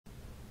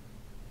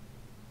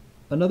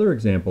Another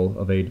example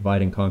of a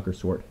divide and conquer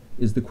sort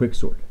is the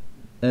quicksort.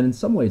 And in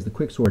some ways, the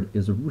quicksort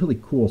is a really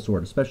cool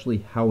sort,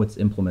 especially how it's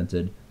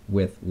implemented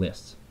with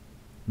lists.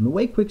 And the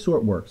way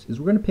quicksort works is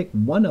we're going to pick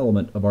one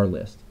element of our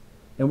list,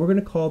 and we're going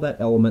to call that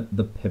element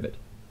the pivot.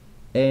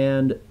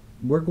 And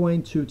we're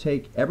going to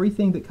take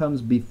everything that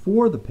comes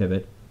before the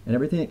pivot and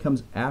everything that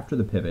comes after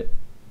the pivot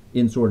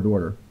in sorted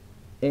order,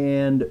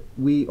 and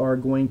we are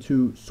going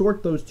to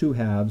sort those two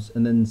halves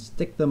and then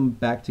stick them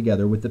back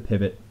together with the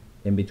pivot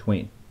in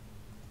between.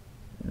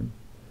 Okay.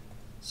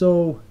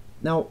 So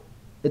now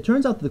it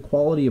turns out that the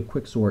quality of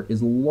quicksort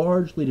is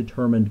largely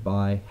determined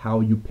by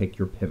how you pick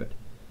your pivot.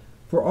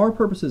 For our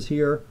purposes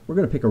here, we're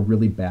going to pick a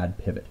really bad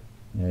pivot.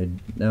 Okay.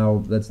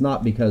 Now that's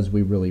not because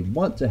we really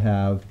want to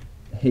have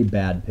a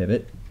bad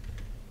pivot,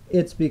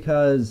 it's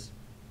because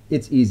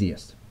it's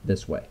easiest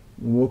this way.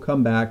 We'll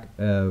come back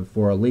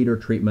for a later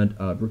treatment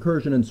of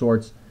recursion and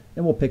sorts,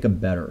 and we'll pick a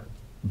better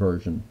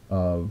version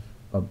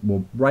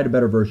we'll write a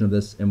better version of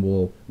this, and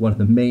one of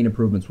the main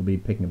improvements will be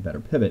picking a better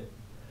pivot.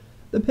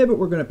 The pivot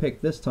we're going to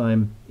pick this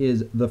time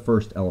is the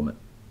first element.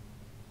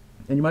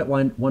 And you might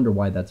wonder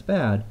why that's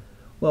bad.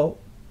 Well,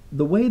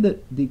 the way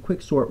that the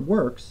quicksort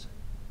works,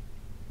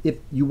 if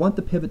you want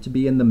the pivot to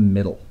be in the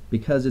middle,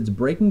 because it's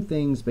breaking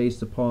things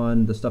based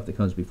upon the stuff that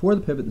comes before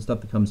the pivot and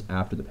stuff that comes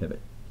after the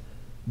pivot.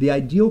 The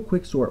ideal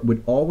quicksort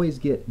would always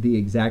get the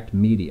exact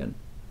median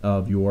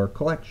of your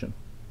collection.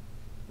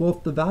 Well,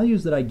 if the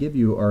values that I give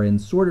you are in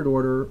sorted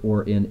order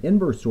or in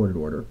inverse sorted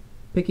order,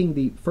 picking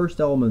the first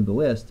element of the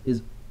list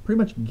is pretty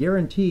much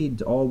guaranteed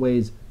to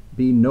always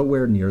be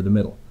nowhere near the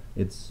middle.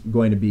 It's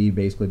going to be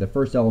basically the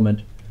first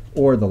element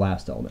or the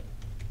last element.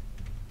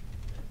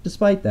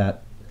 Despite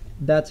that,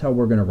 that's how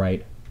we're going to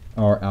write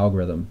our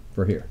algorithm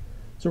for here.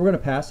 So we're going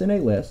to pass in a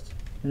list,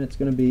 and it's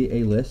going to be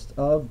a list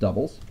of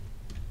doubles,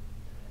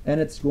 and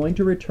it's going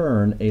to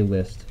return a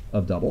list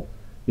of double.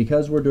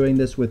 Because we're doing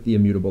this with the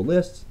immutable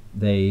lists,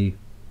 they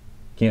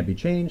can't be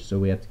changed, so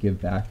we have to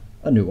give back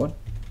a new one.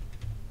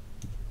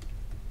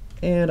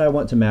 And I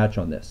want to match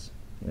on this.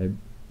 Okay.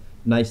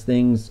 Nice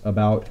things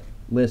about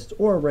lists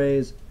or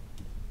arrays,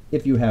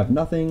 if you have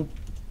nothing,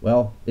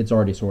 well, it's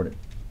already sorted,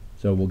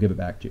 so we'll give it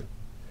back to you.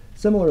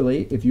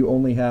 Similarly, if you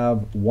only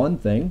have one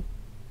thing,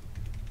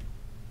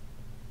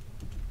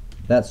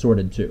 that's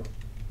sorted too.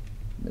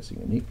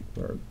 Missing an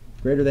equal or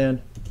greater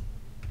than,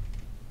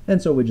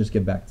 and so we just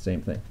give back the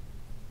same thing.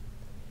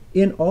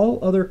 In all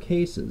other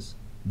cases,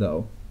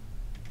 though,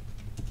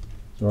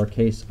 so our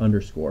case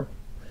underscore,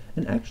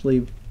 and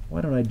actually,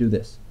 why don't I do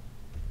this?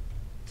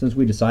 Since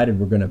we decided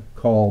we're going to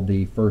call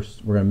the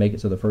first, we're going to make it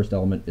so the first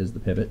element is the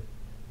pivot,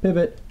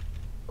 pivot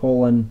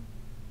colon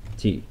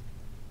t.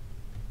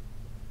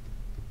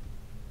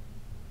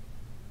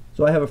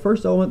 So I have a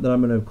first element that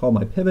I'm going to call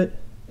my pivot,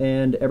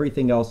 and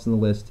everything else in the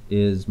list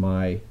is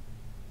my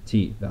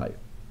t value.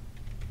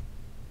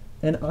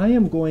 And I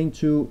am going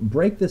to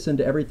break this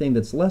into everything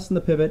that's less than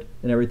the pivot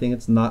and everything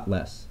that's not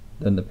less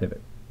than the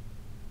pivot.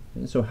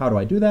 And so how do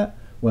I do that?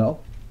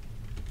 Well,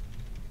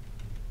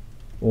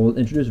 we'll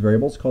introduce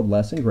variables called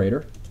less and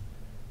greater,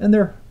 and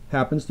there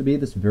happens to be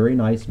this very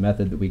nice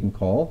method that we can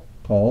call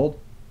called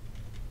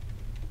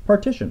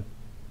partition.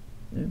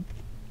 Okay.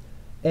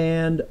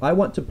 And I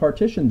want to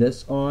partition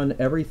this on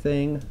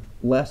everything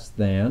less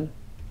than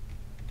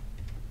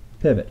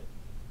pivot.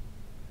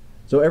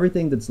 So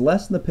everything that's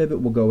less than the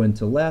pivot will go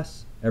into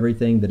less,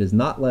 everything that is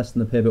not less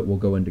than the pivot will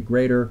go into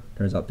greater.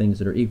 Turns out things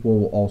that are equal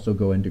will also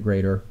go into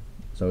greater.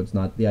 So it's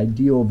not the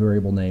ideal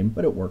variable name,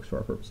 but it works for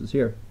our purposes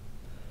here.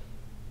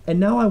 And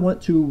now I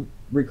want to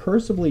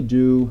recursively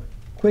do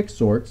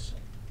quicksorts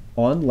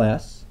on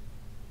less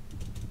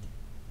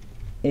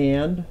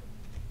and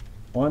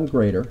on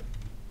greater.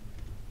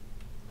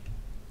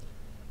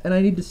 And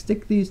I need to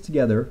stick these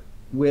together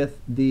with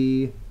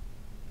the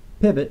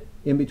pivot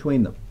in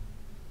between them.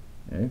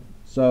 Okay.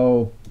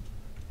 So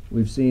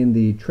we've seen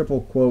the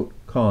triple quote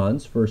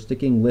cons for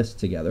sticking lists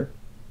together.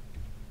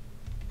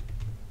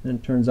 And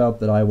it turns out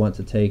that I want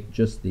to take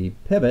just the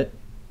pivot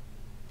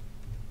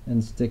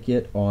and stick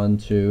it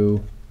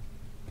onto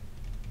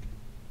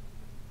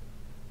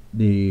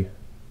the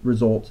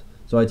result.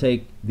 So I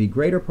take the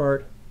greater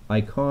part,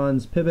 I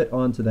cons pivot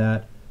onto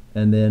that,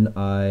 and then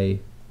I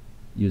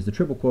use the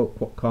triple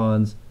quote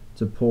cons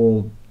to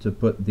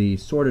put the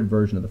sorted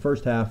version of the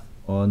first half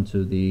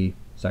onto the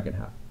second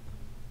half.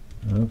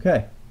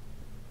 Okay.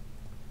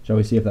 Shall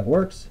we see if that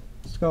works?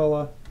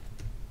 Scala.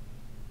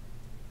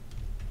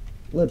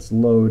 Let's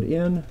load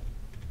in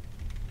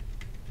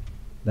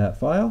that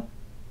file.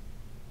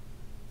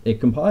 It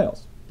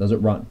compiles. Does it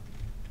run?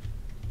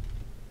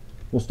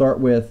 We'll start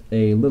with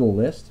a little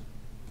list.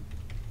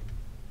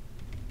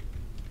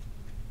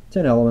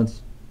 10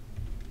 elements.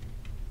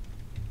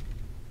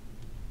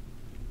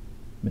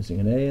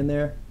 Missing an A in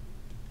there.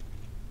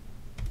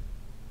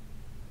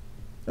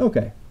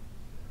 Okay.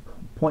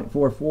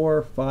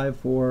 0.44,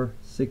 54,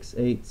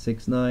 68,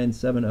 69,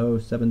 70,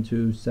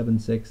 72,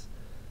 76,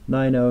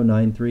 90,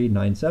 93,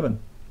 97.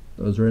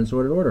 Those are in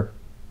sorted order.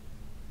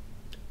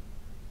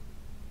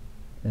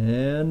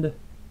 And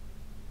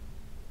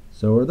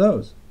so are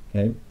those.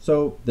 Okay,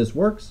 so this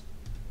works.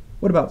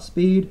 What about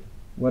speed?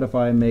 What if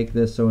I make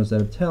this so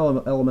instead of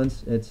 10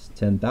 elements, it's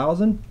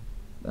 10,000?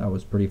 That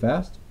was pretty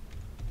fast.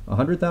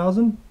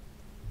 100,000?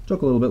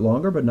 Took a little bit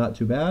longer, but not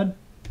too bad.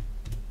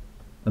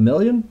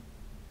 1,000,000?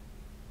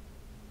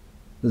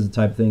 This is the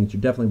type of thing that you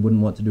definitely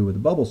wouldn't want to do with a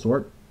bubble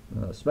sort,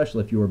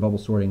 especially if you were bubble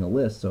sorting a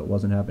list so it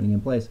wasn't happening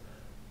in place.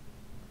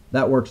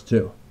 That works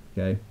too.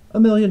 Okay,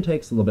 1,000,000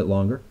 takes a little bit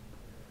longer.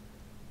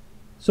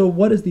 So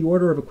what is the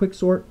order of a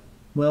quicksort?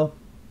 Well,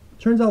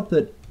 it turns out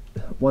that,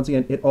 once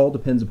again, it all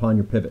depends upon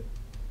your pivot.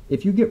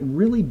 If you get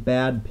really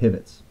bad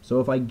pivots, so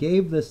if I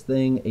gave this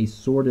thing a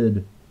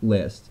sorted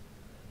list,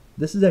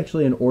 this is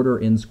actually an order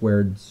n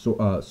squared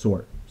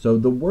sort. So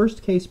the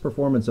worst case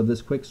performance of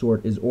this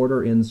quicksort is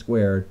order n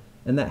squared,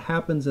 and that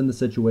happens in the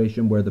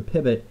situation where the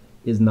pivot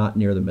is not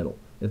near the middle.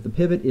 If the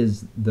pivot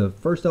is the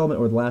first element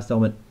or the last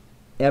element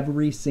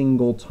every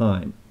single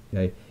time,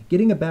 okay,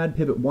 getting a bad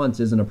pivot once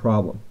isn't a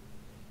problem.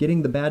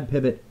 Getting the bad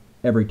pivot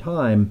every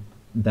time,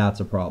 that's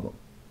a problem.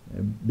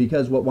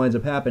 Because what winds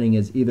up happening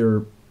is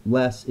either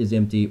less is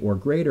empty or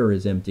greater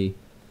is empty,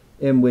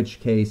 in which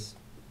case,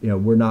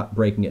 we're not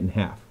breaking it in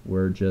half.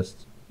 We're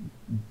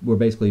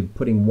basically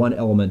putting one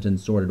element in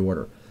sorted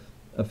order.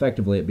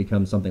 Effectively, it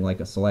becomes something like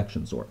a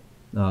selection sort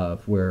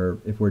if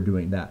we're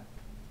doing that.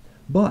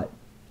 But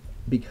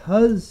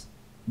because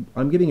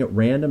I'm giving it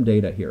random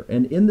data here,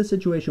 and in the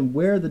situation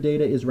where the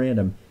data is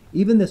random,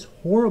 even this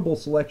horrible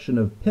selection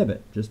of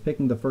pivot, just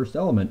picking the first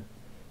element,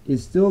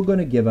 is still going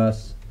to give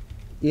us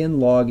in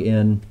log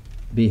n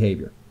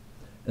behavior.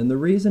 And the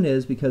reason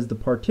is because the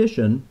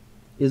partition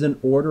is an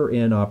order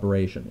n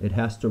operation. It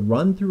has to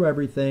run through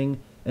everything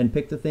and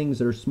pick the things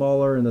that are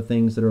smaller and the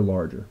things that are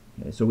larger.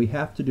 Okay, so we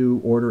have to do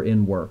order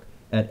n work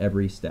at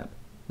every step.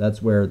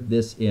 That's where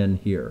this n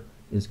here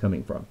is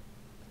coming from.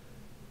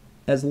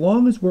 As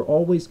long as we're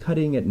always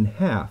cutting it in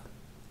half,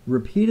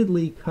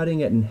 repeatedly cutting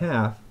it in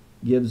half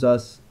gives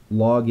us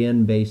log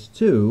n base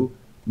 2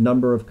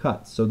 number of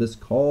cuts. So this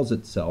calls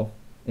itself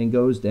and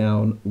goes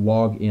down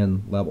log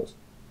n levels.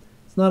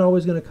 It's not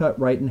always going to cut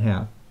right in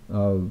half,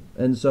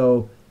 and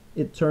so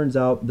it turns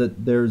out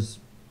that there's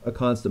a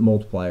constant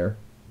multiplier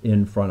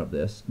in front of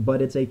this,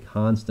 but it's a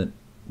constant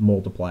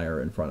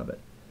multiplier in front of it.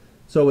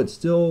 So it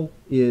still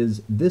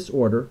is this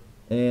order,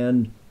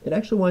 and it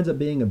actually winds up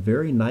being a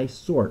very nice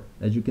sort.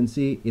 As you can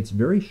see, it's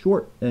very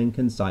short and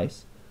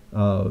concise.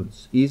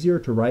 It's easier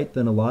to write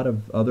than a lot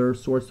of other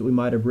sorts that we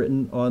might have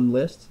written on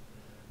lists,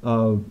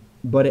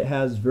 but it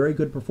has very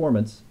good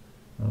performance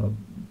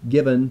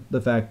given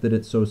the fact that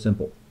it's so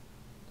simple.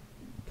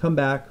 Come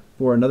back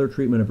for another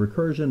treatment of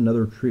recursion,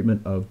 another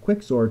treatment of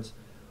quicksorts,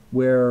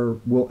 where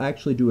we'll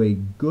actually do a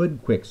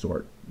good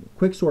quicksort.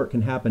 Quicksort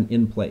can happen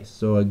in place,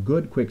 so a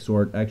good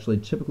quicksort actually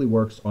typically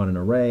works on an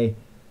array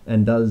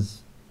and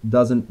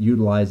doesn't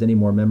utilize any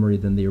more memory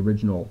than the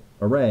original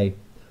array,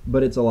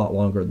 but it's a lot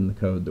longer than the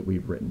code that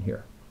we've written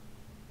here.